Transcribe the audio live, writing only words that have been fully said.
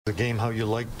the game, how you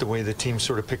liked the way the team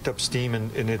sort of picked up steam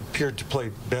and it appeared to play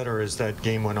better as that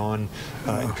game went on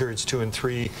in periods 2 and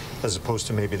 3, as opposed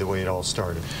to maybe the way it all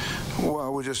started?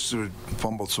 Well, we just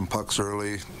fumbled some pucks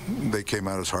early. They came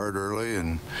at us hard early,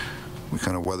 and we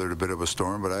kind of weathered a bit of a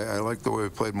storm, but I liked the way we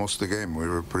played most of the game. We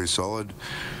were pretty solid.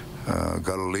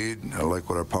 Got a lead. I like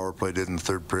what our power play did in the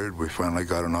third period. We finally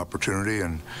got an opportunity,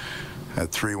 and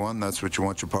at 3-1, that's what you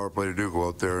want your power play to do. Go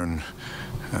out there and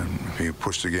if you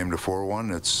push the game to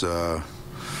 4-1,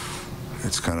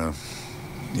 it's kind of,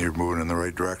 you're moving in the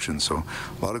right direction. So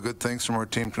a lot of good things from our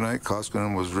team tonight.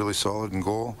 Koskinen was really solid in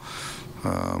goal.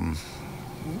 You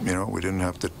know, we didn't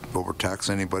have to overtax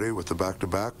anybody with the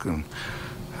back-to-back, and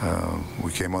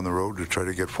we came on the road to try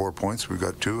to get 4 points. We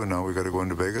got 2, and now we got to go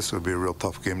into Vegas. It'll be a real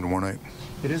tough game tomorrow night.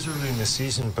 It is early in the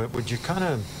season, but would you kind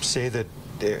of say that,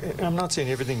 I'm not saying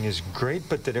everything is great,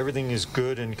 but that everything is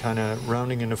good and kind of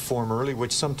rounding into form early,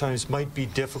 which sometimes might be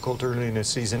difficult early in the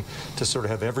season to sort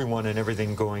of have everyone and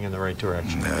everything going in the right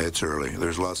direction? Yeah, it's early.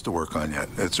 There's lots to work on yet.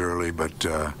 It's early, but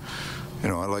you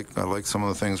know, I like some of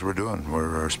the things we're doing.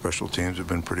 Our special teams have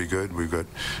been pretty good. We've got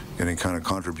getting kind of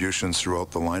contributions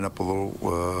throughout the lineup a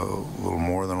little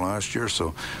more than last year.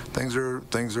 So we're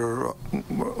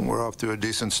off to a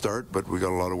decent start, but we got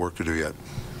a lot of work to do yet.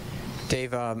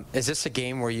 Dave, is this a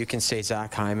game where you can say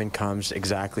Zach Hyman comes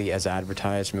exactly as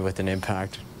advertised, with an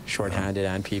impact, shorthanded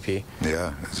and PP?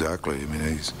 Yeah, exactly. I mean,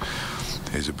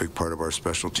 he's a big part of our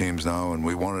special teams now, and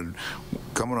we wanted,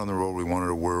 coming on the road, we wanted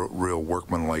a real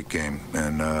workman-like game,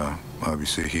 and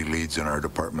obviously he leads in our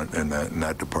department, in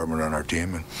that department on our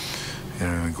team, and you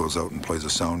know, he goes out and plays a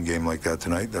sound game like that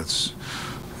tonight. That's,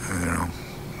 you know,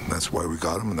 that's why we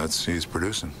got him, and he's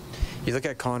producing. You look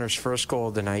at Connor's first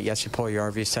goal tonight. Jesse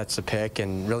Puljujarvi sets the pick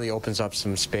and really opens up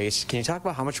some space. Can you talk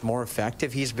about how much more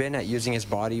effective he's been at using his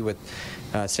body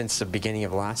since the beginning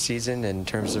of last season in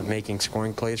terms of making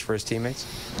scoring plays for his teammates?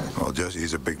 Well,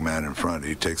 he's a big man in front.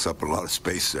 He takes up a lot of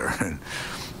space there. And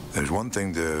there's one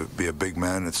thing to be a big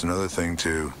man. It's another thing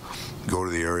to go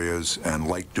to the areas and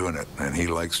like doing it. And he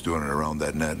likes doing it around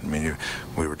that net. I mean,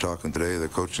 we were talking today, the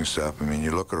coaching staff. I mean,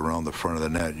 you look at around the front of the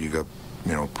net, you got,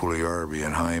 you know, Puljujarvi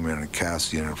and Hyman and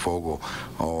Kassian and Foegele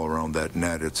all around that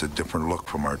net. It's a different look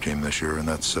from our team this year, and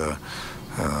that's, you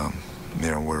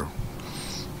know,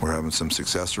 we're having some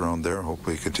success around there.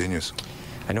 Hopefully it continues.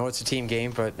 I know it's a team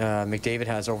game, but McDavid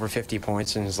has over 50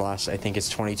 points in his last, I think it's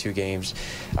 22 games.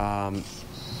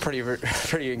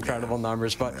 Pretty incredible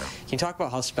numbers, but can you talk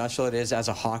about how special it is as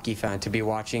a hockey fan to be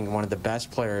watching one of the best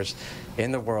players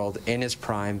in the world in his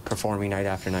prime performing night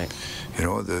after night? You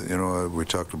know, we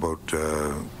talked about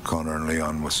Connor and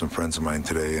Leon with some friends of mine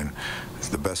today, and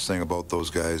the best thing about those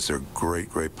guys, they're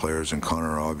great players, and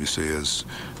Connor obviously has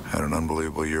had an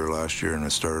unbelievable year last year and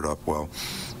it started up well,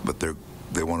 but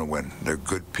they want to win. They're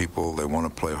good people. They want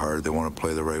to play hard. They want to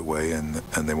play the right way, and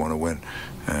they want to win.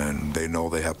 And they know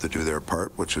they have to do their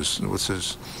part, which is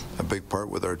a big part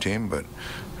with our team. But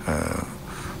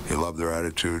you love their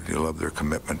attitude. You love their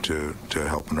commitment to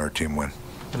helping our team win.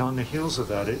 And on the heels of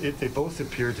that, they both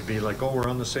appear to be like, oh, we're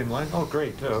on the same line. Oh,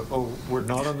 great. Oh, we're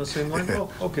not on the same line. Oh,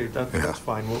 okay, that's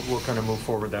fine. We'll kind of move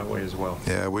forward that way as well.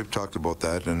 Yeah, we've talked about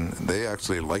that, and they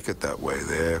actually like it that way.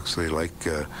 They actually like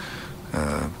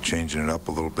changing it up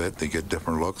a little bit. They get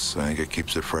different looks. I think it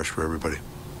keeps it fresh for everybody.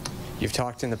 You've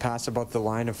talked in the past about the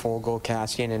line of Foegele,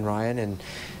 Kassian, and Ryan, and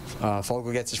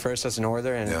Foegele gets his first as an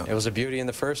Norther, and it was a beauty in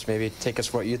the first. Maybe take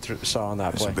us what you saw on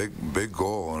that play. It's a big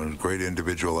goal and a great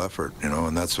individual effort, you know,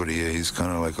 and that's what he's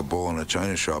kind of like a bull in a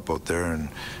china shop out there, and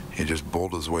he just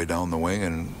bowled his way down the wing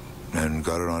and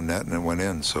got it on net, and it went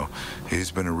in. So he's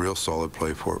been a real solid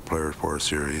player for us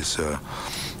here.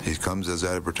 He comes as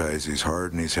advertised. He's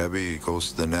hard and he's heavy. He goes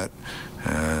to the net,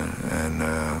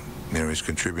 and you know, he's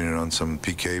contributing on some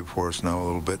PK for us now a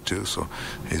little bit too. So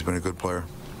he's been a good player.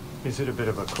 Is it a bit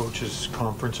of a coaches'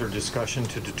 conference or discussion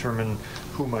to determine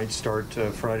who might start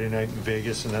Friday night in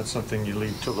Vegas, and that's something you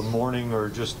leave till the morning, or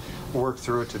just work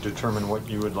through it to determine what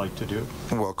you would like to do?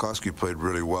 Well, Koski played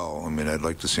really well. I mean, I'd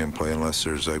like to see him play unless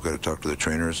I've got to talk to the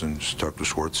trainers and just talk to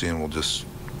Schwartzy, and we'll just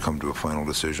come to a final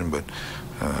decision. But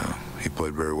he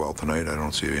played very well tonight. I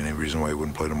don't see any reason why he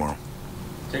wouldn't play tomorrow.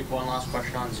 Take one last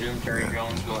question on Zoom. Terry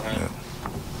Jones, go ahead.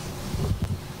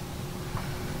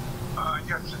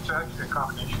 Yes, it's actually a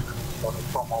combination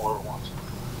from all over once.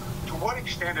 To what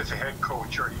extent, as a head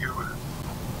coach, are you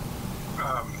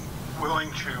willing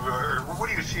to, or what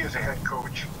do you see as a head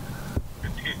coach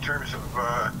in terms of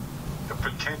the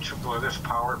potential of this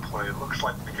power play? It looks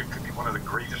like it could be one of the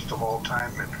greatest of all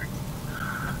time and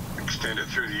extended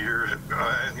through the years.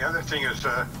 And the other thing is,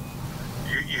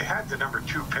 you had the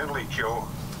 #2 penalty kill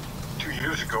 2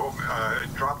 years ago.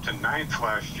 It dropped to 9th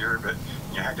last year, but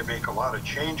you had to make a lot of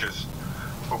changes.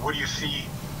 But what do you see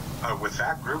with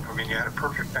that group? I mean, you had a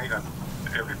perfect night on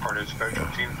every part of the special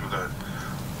teams with a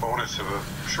bonus of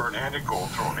a short-handed goal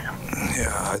thrown in.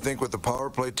 Yeah, I think with the power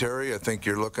play, Terry, I think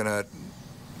you're looking at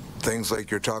things like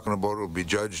you're talking about will be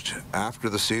judged after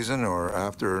the season or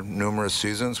after numerous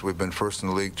seasons. We've been first in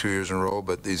the league 2 years in a row,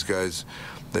 but these guys,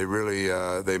 they really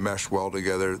they mesh well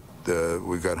together.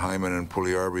 We've got Hyman and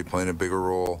Puljujärvi playing a bigger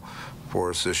role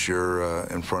for us this year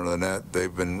in front of the net.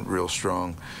 They've been real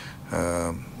strong.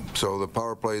 So the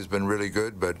power play has been really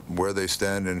good, but where they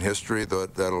stand in history,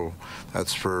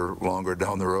 that's for longer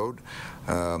down the road.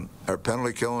 Our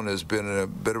penalty killing has been a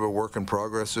bit of a work in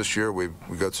progress this year. We've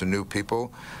got some new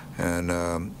people,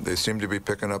 and they seem to be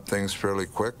picking up things fairly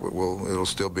quick. It'll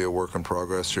still be a work in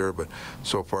progress here, but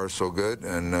so far so good.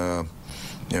 And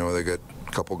they got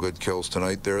a couple good kills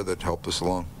tonight there that helped us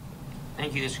along.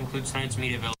 Thank you. This concludes tonight's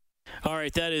media availability. All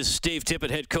right, that is Dave Tippett,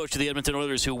 head coach of the Edmonton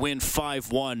Oilers, who win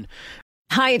 5-1.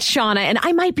 Hi, it's Shauna, and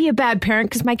I might be a bad parent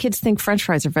because my kids think French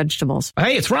fries are vegetables.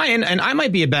 Hey, it's Ryan, and I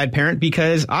might be a bad parent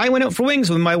because I went out for wings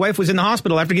when my wife was in the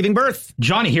hospital after giving birth.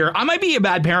 Johnny here. I might be a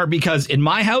bad parent because in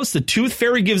my house, the tooth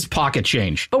fairy gives pocket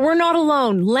change. But we're not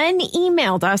alone. Len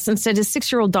emailed us and said his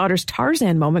 6-year-old daughter's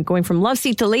Tarzan moment going from love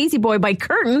seat to lazy boy by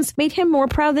curtains made him more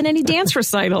proud than any dance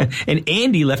recital. And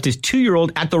Andy left his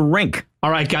 2-year-old at the rink.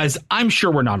 All right, guys, I'm sure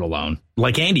we're not alone.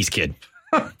 Like Andy's kid.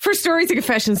 For stories and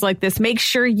confessions like this, make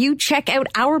sure you check out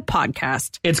our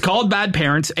podcast. It's called Bad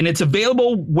Parents, and it's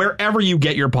available wherever you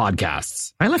get your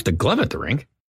podcasts. I left a glove at the rink.